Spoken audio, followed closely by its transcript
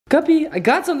Guppy, I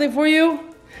got something for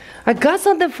you. I got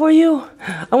something for you.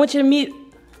 I want you to meet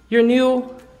your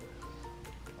new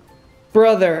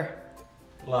brother.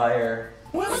 Liar.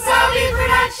 Wassabi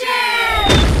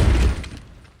Production!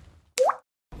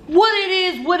 What it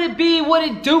is, what it be, what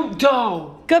it do,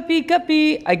 Guppy,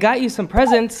 Guppy, I got you some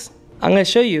presents. I'm gonna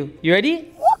show you. You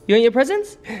ready? You want your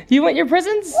presents? You want your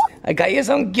presents? I got you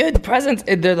some good presents.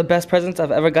 They're the best presents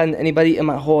I've ever gotten anybody in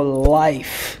my whole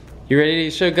life. You ready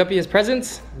to show Guppy his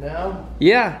presents? Now?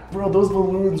 Yeah. Bro, those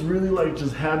balloons really like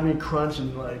just had me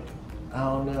crunching like, I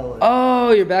don't know. Like,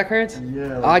 oh, your back hurts?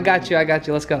 Yeah. Like, oh, I got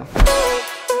you, let's go.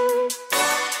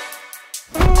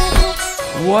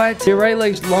 What? Your right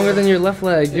leg's longer than your left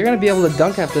leg. You're gonna be able to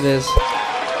dunk after this.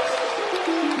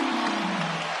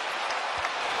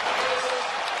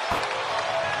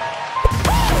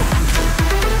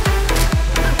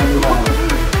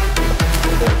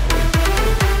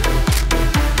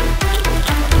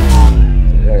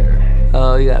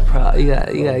 Oh, you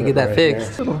gotta get that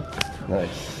fixed.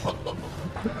 Nice.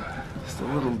 Just a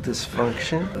little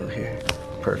dysfunction. Oh, here.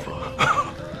 Perfect.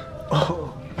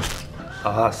 Oh,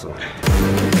 awesome.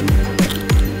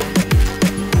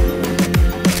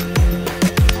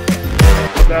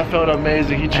 That felt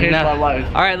amazing. He changed my life.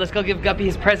 All right, let's go give Guppy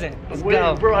his present. Let's Wait,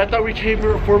 go. bro, I thought we came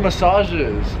here for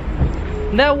massages.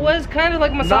 That was kind of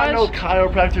like massage. Not no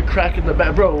chiropractor crack in the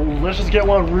back. Bro, let's just get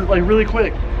one like really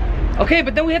quick. Okay,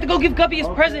 but then we have to go give Guppy his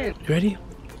present. You ready?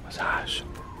 Massage.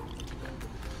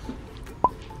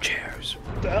 Cheers.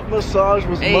 That massage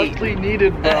was muchly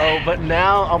needed, bro. But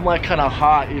now I'm like kind of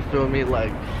hot. You feel me?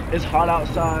 Like it's hot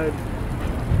outside.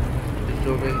 You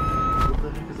feel me? What the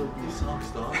heck is up with these socks,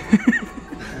 dog?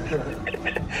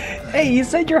 Hey, you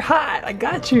said you're hot. I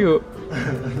got you.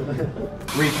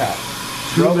 Recap.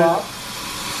 Drove off.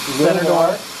 Center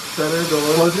door. Center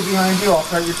door. Close it behind you. I'll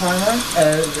start your timer.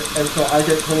 And so I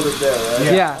get told it there,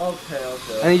 right? Yeah.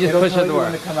 Okay. And you just push the door.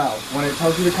 When to come out. When it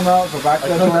tells you to come out, go back to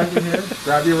the door right here.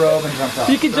 Grab your robe and jump out.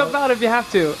 You can jump out if you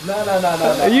have to.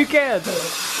 No. You can. Go.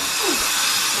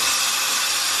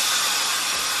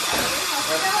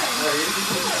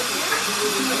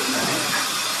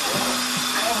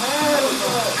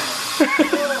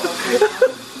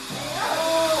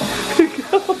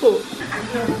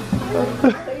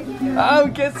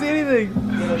 Oh, can't see anything.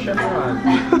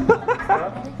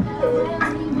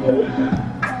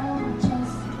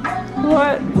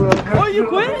 What? Oh, you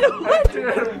quit? What?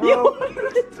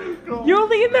 You're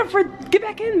only in there for. Get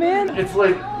back in, man. It's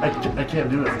like I can't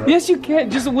do it. Right? Yes, you can.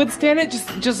 Just withstand it.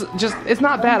 Just. It's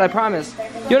not bad. I promise.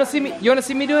 You wanna see me? You wanna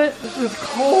see me do it? This is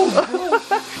cold.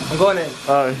 I'm going in.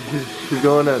 Alright, he's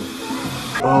going in.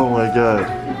 Oh my god.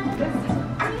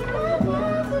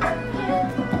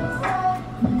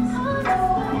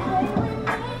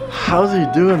 How's he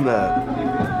doing that?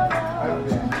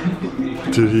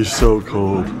 Dude, he's so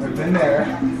cold. Been there.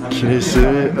 Can you see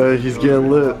me? He's getting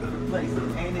lit.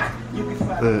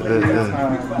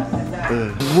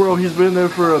 Bro, he's been there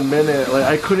for a minute. Like,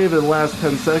 I couldn't even last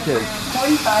 10 seconds.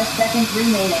 45 seconds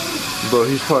remaining. Bro,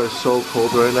 he's probably so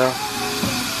cold right now.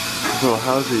 Bro,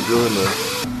 how's he doing this?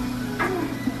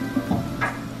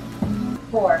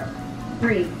 4,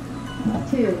 3,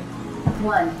 2,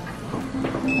 1.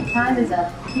 Time is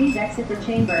up. Please exit the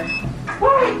chamber.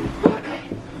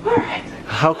 Alright.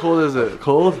 How cold is it?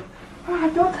 Cold?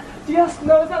 Yes,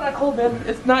 no, it's not that cold, man.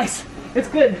 It's nice. It's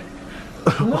good.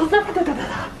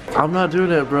 I'm not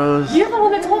doing it, bros. You're the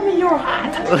one that told me you were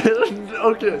hot.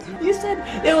 Okay. You said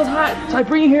it was hot, so I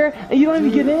bring you here and you don't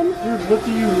even get in? Dude, what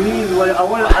do you mean? Like, I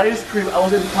wanted ice cream. I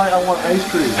was implying I want ice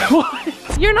cream.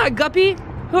 What? You're not Guppy.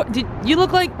 You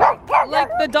look like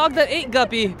the dog that ate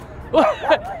Guppy.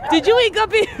 Did you eat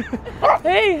Guppy?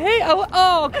 Hey,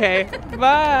 oh, okay.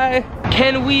 Bye.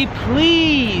 Can we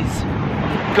please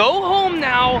go home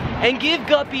now and give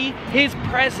Guppy his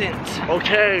present?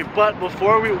 Okay, but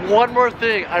before one more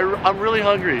thing. I'm really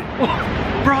hungry.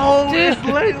 Bro, Dude. it's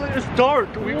late. It's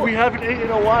dark. We haven't eaten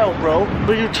in a while, bro.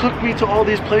 But you took me to all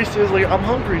these places. Like, I'm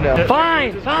hungry now.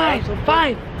 Fine.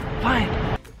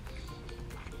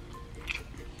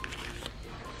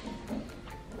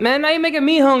 Man, now you're making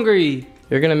me hungry.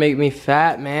 You're gonna make me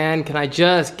fat, man. Can I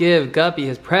just give Guppy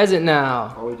his present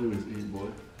now? All we do is eat, boy.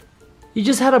 You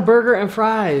just had a burger and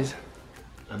fries.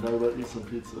 And now let's eat some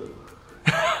pizza.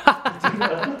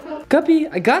 Guppy,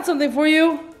 I got something for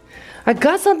you. I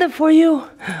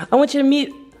want you to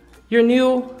meet your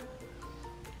new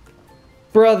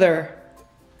brother.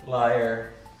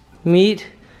 Liar. Meet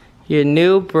your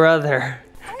new brother.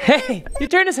 Hey, you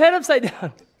turned his head upside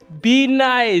down. Be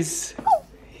nice.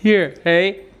 Here,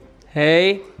 hey.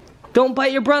 Don't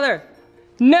bite your brother.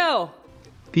 No.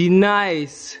 Be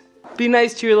nice. Be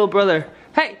nice to your little brother.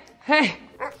 Hey, hey.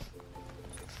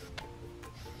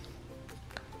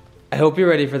 I hope you're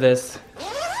ready for this.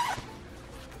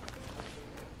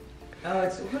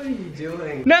 Alex, what are you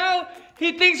doing? No,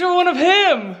 he thinks we're one of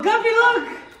him. Guppy, look.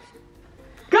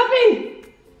 Guppy.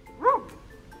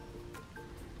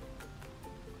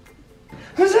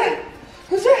 Who's that?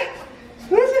 Who's that?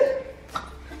 Who is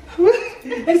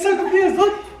it? He's so confused.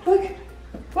 Look, look,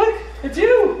 look. It's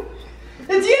you.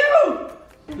 It's you.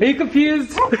 Are you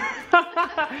confused?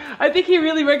 I think he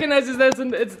really recognizes that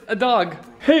it's a dog.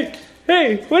 Hey,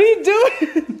 hey, what are you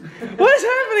doing? What is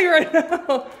happening right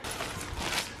now?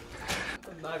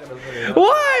 I'm not gonna put it up.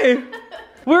 Why?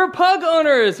 We're pug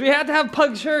owners. We have to have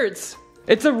pug shirts.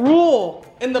 It's a rule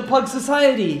in the pug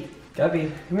society.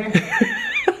 Gabby, come here.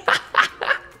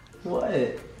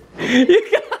 What?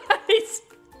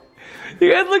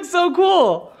 You guys look so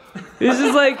cool. It's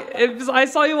just like, if I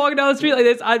saw you walking down the street like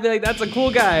this, I'd be like, that's a cool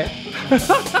guy.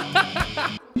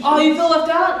 Oh, you feel left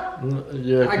out?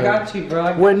 Yeah. I got you,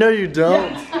 bro. Wait, no, you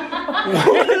don't.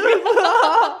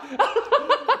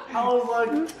 I was like,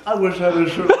 I wish I had a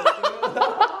shirt.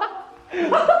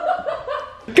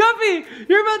 Guppy,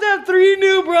 you're about to have 3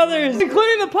 new brothers,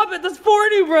 including the puppet. That's 4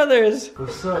 new brothers.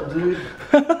 What's up, dude?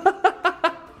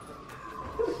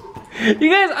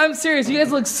 You guys, I'm serious. You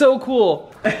guys look so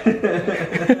cool.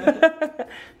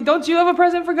 Don't you have a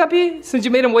present for Guppy? Since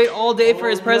you made him wait all day for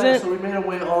his present? So we made him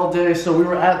wait all day. So we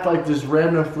were at like this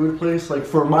random food place. Like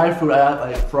for my food, I had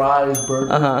like fries,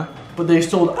 burgers. But they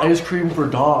sold ice cream for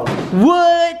dogs.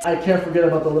 What? I can't forget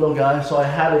about the little guy, so I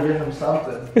had to get him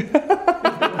something.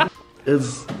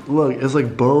 It's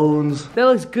like bones. That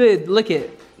looks good. Lick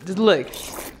it. Just lick.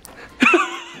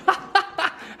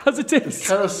 How's it taste? It's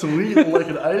kind of sweet, like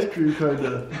an ice cream kind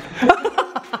of.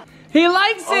 He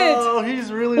likes it. Oh,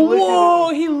 he's really licking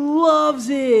Whoa, it. he loves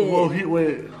it. Whoa,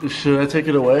 wait, should I take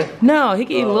it away? No, he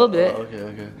can eat a little bit.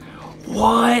 Okay.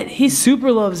 What? He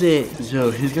super loves it.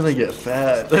 Yo, he's gonna get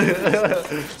fat.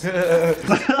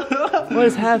 What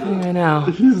is happening right now?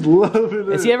 He's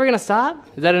loving it. Is he ever gonna stop?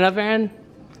 Is that enough, Aaron?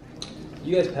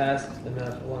 You guys passed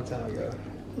enough a long time ago.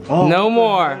 Oh, No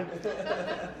more.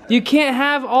 You can't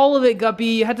have all of it, Guppy.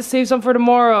 You had to save some for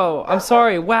tomorrow. I'm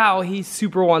sorry. Wow, he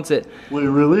super wants it. Wait,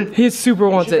 really? He super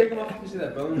wants it. Break off a piece of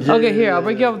that bone. Okay, here, I'll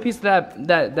break you off a piece of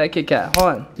that Kit Kat. Hold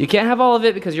on. You can't have all of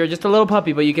it because you're just a little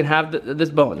puppy, but you can have this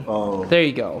bone. Oh. There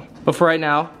you go. But for right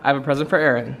now, I have a present for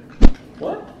Aaron.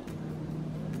 What?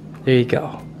 There you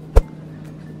go.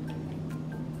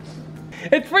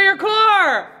 It's for your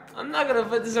car! I'm not gonna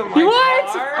put this on my What?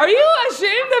 car. Are you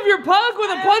ashamed of your pug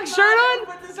with a pug shirt on?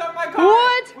 Put this on my car.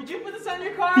 What? Would you put this on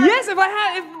your car? Yes, if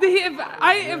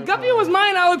Guppy was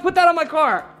mine, I would put that on my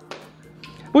car.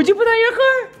 Would you put that on your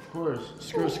car? Of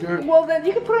course. Skirt. Well, then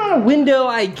you can put it on a window,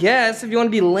 I guess. If you want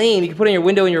to be lame, you can put it on your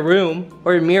window in your room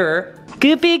or your mirror.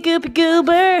 Goopy goopy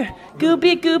goober,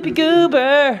 goopy goopy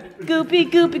goober, goopy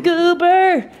goopy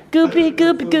goober, goopy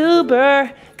goopy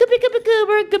goober, goopy goopy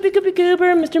goober, goopy goopy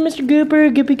goober, Mr. Goober,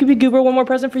 goopy goopy goober. One more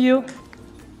present for you.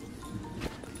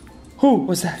 Who?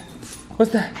 What's that?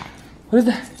 What's that? What is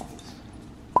that?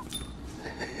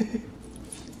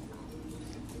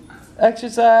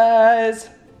 Exercise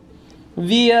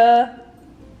via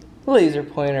laser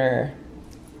pointer.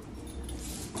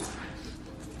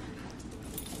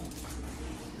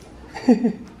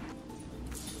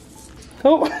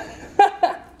 Oh.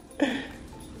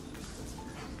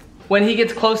 When he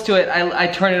gets close to it, I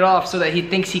turn it off so that he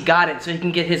thinks he got it, so he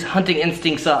can get his hunting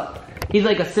instincts up. He's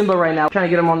like a Simba right now, trying to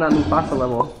get him on that Mufasa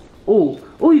level. Oh,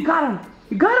 you got him!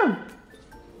 You got him!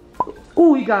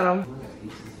 Oh, you got him.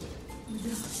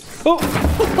 Oh!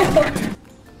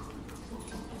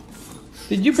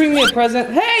 Did you bring me a present?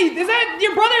 Hey, is that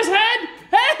your brother's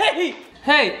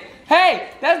head? Hey,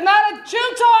 that's not a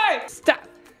chew toy! Stop!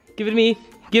 Give it to me,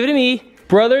 give it to me.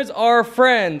 Brothers are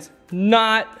friends,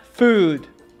 not food.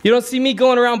 You don't see me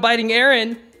going around biting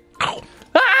Aaron.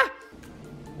 Ah!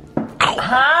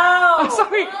 How? I'm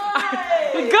sorry.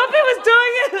 Guppy was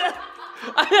doing it.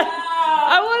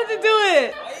 I wanted to do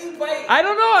it. Why you bite? I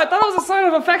don't know. I thought it was a sign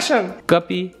of affection.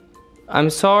 Guppy, I'm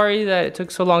sorry that it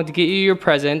took so long to get you your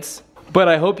presents, but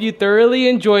I hope you thoroughly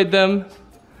enjoyed them,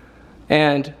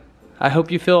 and I hope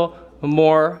you feel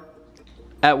more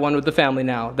at one with the family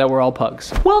now that we're all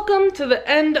pugs. Welcome to the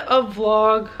end of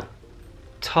vlog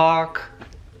talk.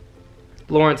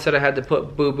 Lawrence said I had to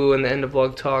put boo-boo in the end of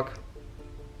vlog talk.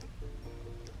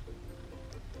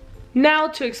 Now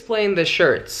to explain the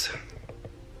shirts.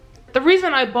 The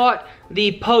reason I bought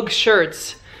the pug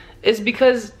shirts is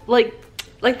because, like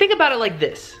think about it like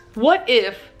this. What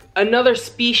if another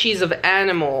species of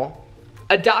animal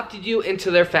adopted you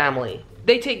into their family?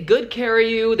 They take good care of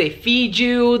you, they feed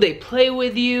you, they play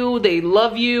with you, they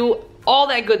love you, all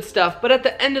that good stuff. But at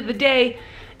the end of the day,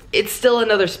 it's still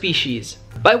another species.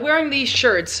 By wearing these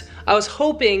shirts, I was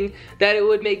hoping that it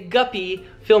would make Guppy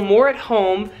feel more at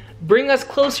home, bring us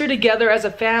closer together as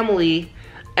a family,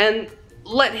 and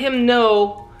let him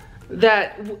know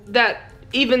that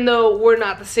even though we're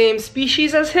not the same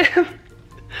species as him,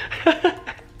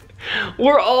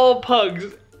 we're all pugs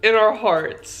in our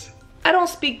hearts. I don't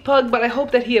speak pug, but I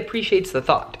hope that he appreciates the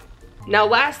thought. Now,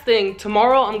 last thing,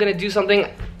 tomorrow I'm gonna do something.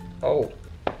 Oh,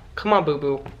 come on,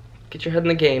 boo-boo. Get your head in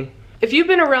the game. If you've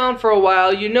been around for a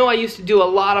while, you know I used to do a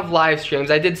lot of live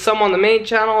streams. I did some on the main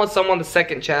channel and some on the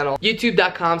second channel,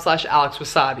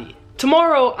 youtube.com/AlexWassabi.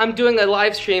 Tomorrow, I'm doing a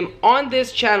live stream on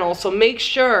this channel, so make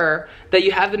sure that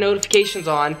you have the notifications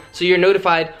on so you're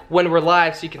notified when we're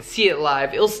live so you can see it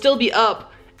live. It'll still be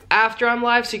up after I'm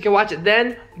live so you can watch it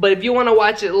then, but if you want to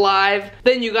watch it live,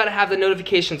 then you gotta have the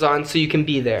notifications on so you can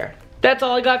be there. That's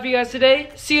all I got for you guys today.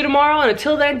 See you tomorrow, and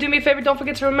until then, do me a favor, don't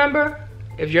forget to remember,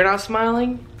 if you're not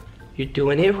smiling, you're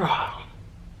doing it wrong.